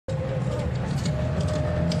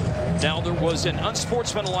Now there was an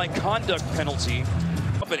unsportsmanlike conduct penalty.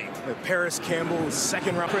 Paris Campbell,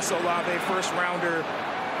 second round. Chris Olave, first rounder.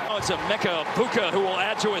 Oh, it's Emeka Egbuka who will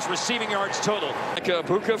add to his receiving yards total. Emeka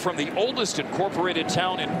Egbuka from the oldest incorporated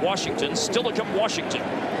town in Washington, Steilacoom, Washington.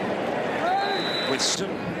 With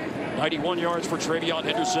 91 yards for TreVeyon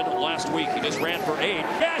Henderson last week. He just ran for 8.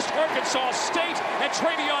 Gashed Arkansas State, and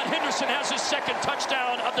TreVeyon Henderson has his second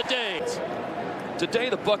touchdown of the day. Today,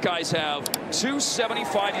 the Buckeyes have 2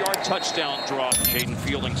 75-yard touchdown drops. Jaden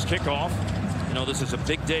Fielding's kickoff. You know, this is a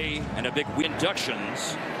big day and a big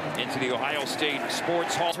inductions into the Ohio State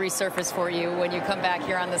Sports Hall. Resurface for you when you come back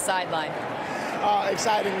here on the sideline.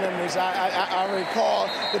 Exciting memories. I recall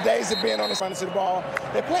the days of being on the front of the ball.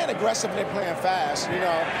 They're playing aggressive and they're playing fast. You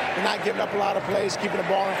know, they're not giving up a lot of plays, keeping the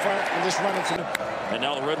ball in front and just running to the. And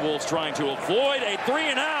now the Red Wolves trying to avoid a 3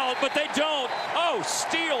 and out, but they don't. Oh,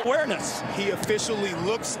 steal awareness. He officially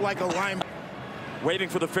looks like a linebacker. Waving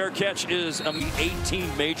for the fair catch is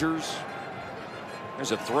 18 majors.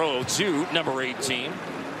 There's a throw to number 18,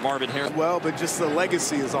 Marvin Harris. Well, but just the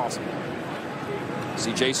legacy is awesome.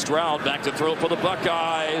 C.J. Stroud back to throw for the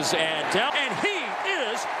Buckeyes, and down, and he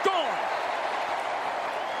is gone.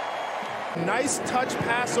 Nice touch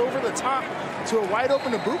pass over the top to a wide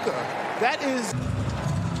open Egbuka. That is.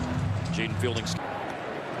 Jaden Fielding's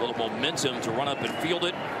a little momentum to run up and field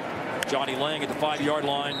it. Johnny Lang at the 5-yard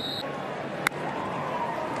line.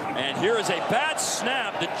 And here is a bad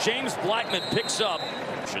snap that James Blackman picks up.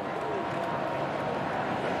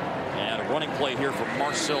 And a running play here from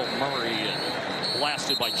Marcel Murray, and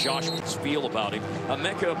blasted by Josh. Feel about him.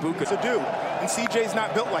 Emeka Egbuka. To do, and CJ's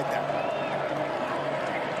not built like that.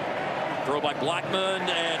 Throw by Blackman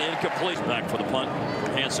and incomplete. Back for the punt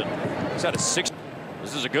from Hansen. He's had a 6.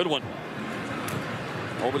 This is a good one.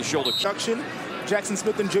 Over the shoulder. Production. Jackson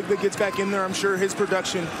Smith-Njigba gets back in there. I'm sure his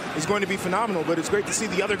production is going to be phenomenal, but it's great to see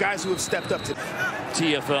the other guys who have stepped up to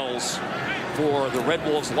TFLs for the Red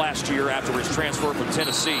Wolves last year after his transfer from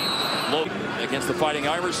Tennessee. Low against the Fighting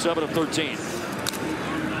Irish, 7 of 13.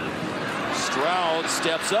 Stroud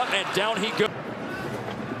steps up and down he goes.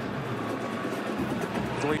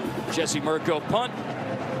 3. Jesse Mirko punt.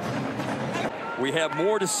 We have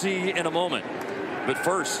more to see in a moment, but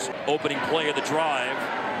first, opening play of the drive,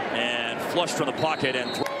 and flushed from the pocket, and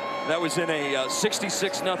that was in a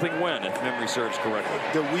 66-0 win, if memory serves correctly.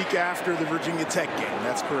 The week after the Virginia Tech game,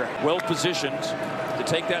 that's correct. Well positioned to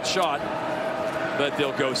take that shot, but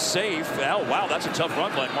they'll go safe. Oh, wow, that's a tough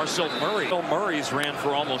run by Marcel Murray. Murray's ran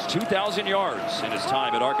for almost 2,000 yards in his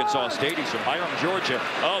time at Arkansas State. He's from Hiram, Georgia.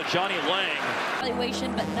 Oh, Johnny Lang.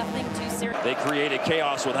 Evaluation, but nothing too serious. They created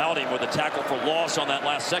chaos without him with a tackle for loss on that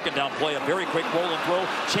last second down play. A very quick roll and throw.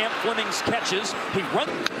 Champ Flemings catches. He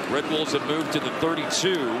runs. Red Wolves have moved to the 32.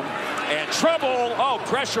 And trouble. Oh,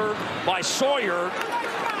 pressure by Sawyer.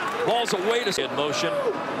 Ball's away to in motion.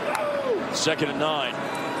 2nd and 9.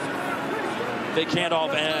 Fake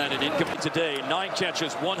handoff and an incomplete today. 9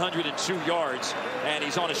 catches, 102 yards. And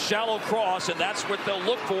he's on a shallow cross, and that's what they'll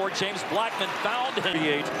look for. James Blackman found him.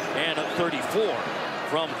 38 and 34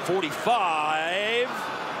 from 45.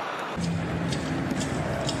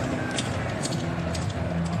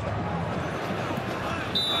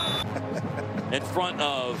 In front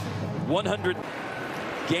of 100,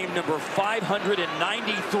 game number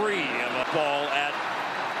 593 of a ball at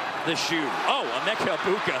the shoe. Oh, Emeka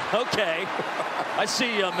Egbuka. Okay. I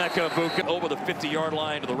see Emeka Egbuka over the 50-yard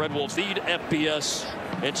line to the Red Wolves. Lead FBS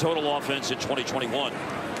in total offense in 2021.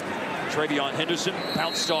 TreVeyon Henderson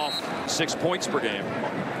bounced off 6 points per game.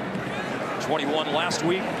 21 last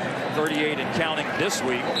week, 38 and counting this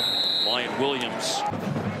week. Ryan Williams.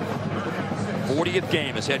 40th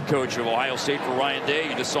game as head coach of Ohio State for Ryan Day.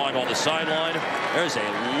 You just saw him on the sideline. There's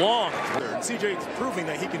a long. CJ's proving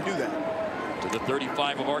that he can do that. To the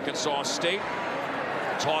 35 of Arkansas State.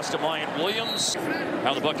 Toss to Ryan Williams.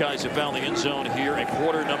 Now the Buckeyes have found the end zone here at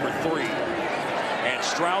quarter number 3. And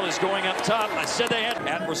Stroud is going up top. I said they had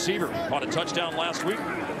at receiver. Caught a touchdown last week.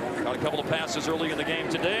 Got a couple of passes early in the game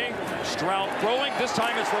today. Stroud throwing. This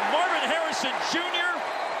time it's from Marvin Harrison Jr.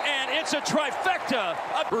 And it's a trifecta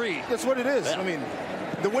of 3. That's what it is. I mean,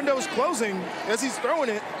 the window's closing as he's throwing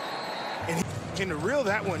it. And he can reel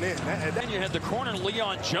that one in. Then you had the corner,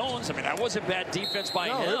 Leon Jones. I mean, that wasn't bad defense by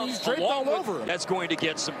him. He's draped all over him. That's going to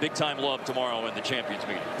get some big-time love tomorrow in the Champions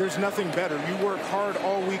meeting. There's nothing better. You work hard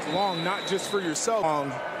all week long, not just for yourself.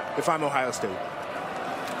 If I'm Ohio State.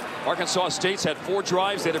 Arkansas State's had 4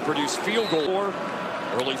 drives that have produced field goal.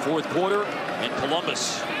 Early 4th quarter in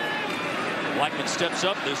Columbus. Blackman steps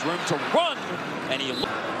up. There's room to run, and he. They've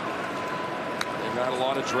got a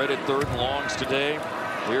lot of dreaded 3rd and longs today.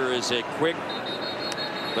 Here is a quick.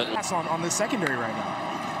 Pass on the secondary right now.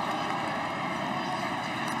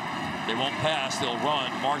 They won't pass, they'll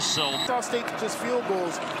run. Marcel. Utah State just field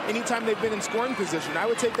goals anytime they've been in scoring position. I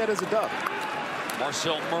would take that as a dub.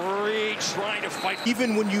 Marcel Murray trying to fight.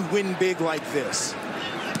 Even when you win big like this.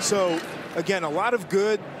 So, again, a lot of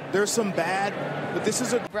good. There's some bad, but this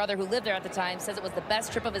is a brother who lived there at the time says it was the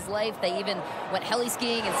best trip of his life. They even went heli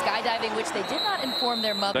skiing and skydiving, which they did not inform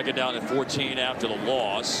their mother. Second down at 14 after the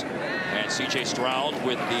loss. And C.J. Stroud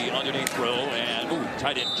with the underneath throw and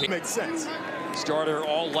tight end kick. Makes sense. Starter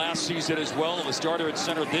all last season as well, and the starter at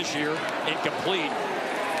center this year, incomplete.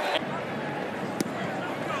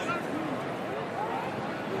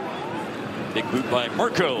 Big boot by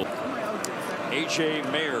Mirco. A.J.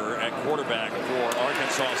 Mayer at quarterback for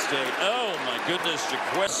Arkansas State. Oh, my goodness,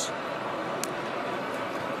 Jaquez.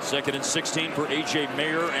 Second and 16 for A.J.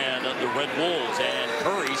 Mayer and the Red Wolves. And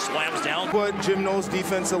Curry slams down. What Jim Knowles'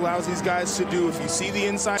 defense allows these guys to do, if you see the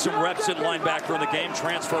inside. Some reps at linebacker in the game.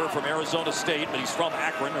 Transfer from Arizona State, but he's from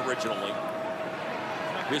Akron originally.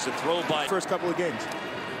 Here's a throw by first couple of games.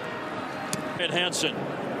 Ed Hansen.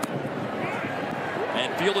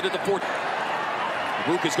 And fielded at the 4.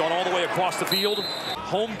 Luke has gone all the way across the field.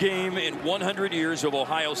 Home game in 100 years of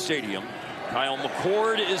Ohio Stadium. Kyle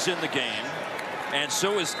McCord is in the game, and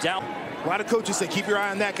so is Dow. A lot of coaches say, keep your eye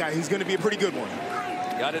on that guy. He's going to be a pretty good one.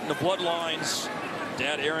 Got it in the bloodlines.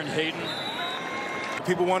 Dad, Aaron Hayden.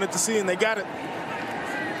 People wanted to see, and they got it.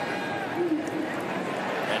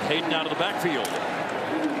 And Hayden out of the backfield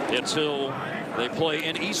until they play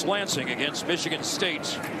in East Lansing against Michigan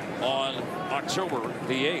State on October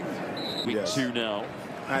the 8th. Week 2 now.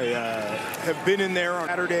 I have been in there on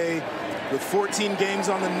Saturday with 14 games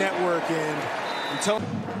on the network, and until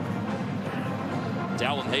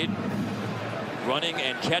Dallin Hayden running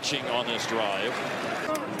and catching on this drive.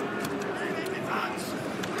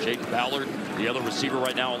 Jake Ballard, the other receiver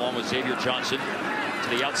right now, along with Xavier Johnson to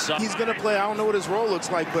the outside. He's going to play. I don't know what his role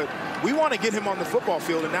looks like, but we want to get him on the football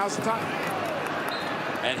field, and now's the time.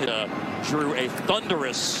 And drew a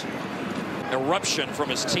thunderous eruption from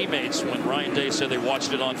his teammates when Ryan Day said they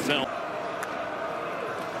watched it on film.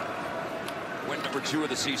 Win number 2 of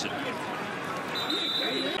the season.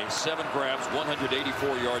 7 grabs,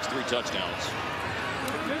 184 yards, 3 touchdowns.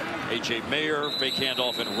 A.J. Mayer, fake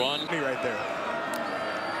handoff and run. Me right there.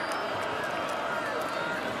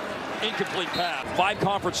 Incomplete pass. 5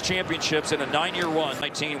 conference championships in a 9-year run.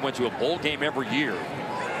 19 went to a bowl game every year.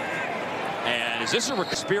 And is this a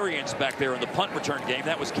experience back there in the punt return game?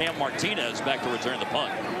 That was Cam Martinez back to return the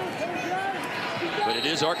punt. But it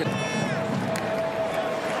is Arkansas.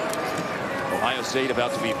 Ohio State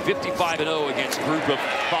about to be 55-0 against a group of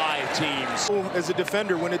 5 teams. As a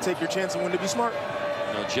defender, when to take your chance and when to be smart.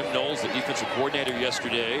 Now, Jim Knowles, the defensive coordinator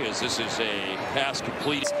yesterday, as this is a pass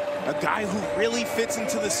complete. A guy who really fits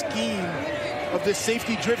into the scheme of this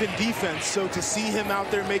safety-driven defense. So to see him out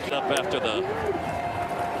there making up after the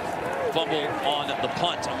fumble on the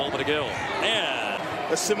punt a moment ago. And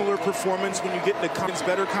a similar performance when you get into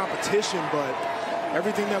better competition, but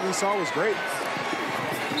everything that we saw was great.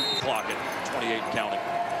 Clock at 28 counting.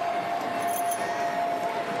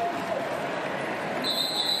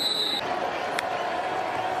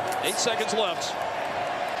 Eight seconds left.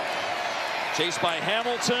 Chased by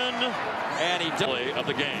Hamilton, and he delay of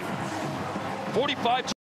the game. 45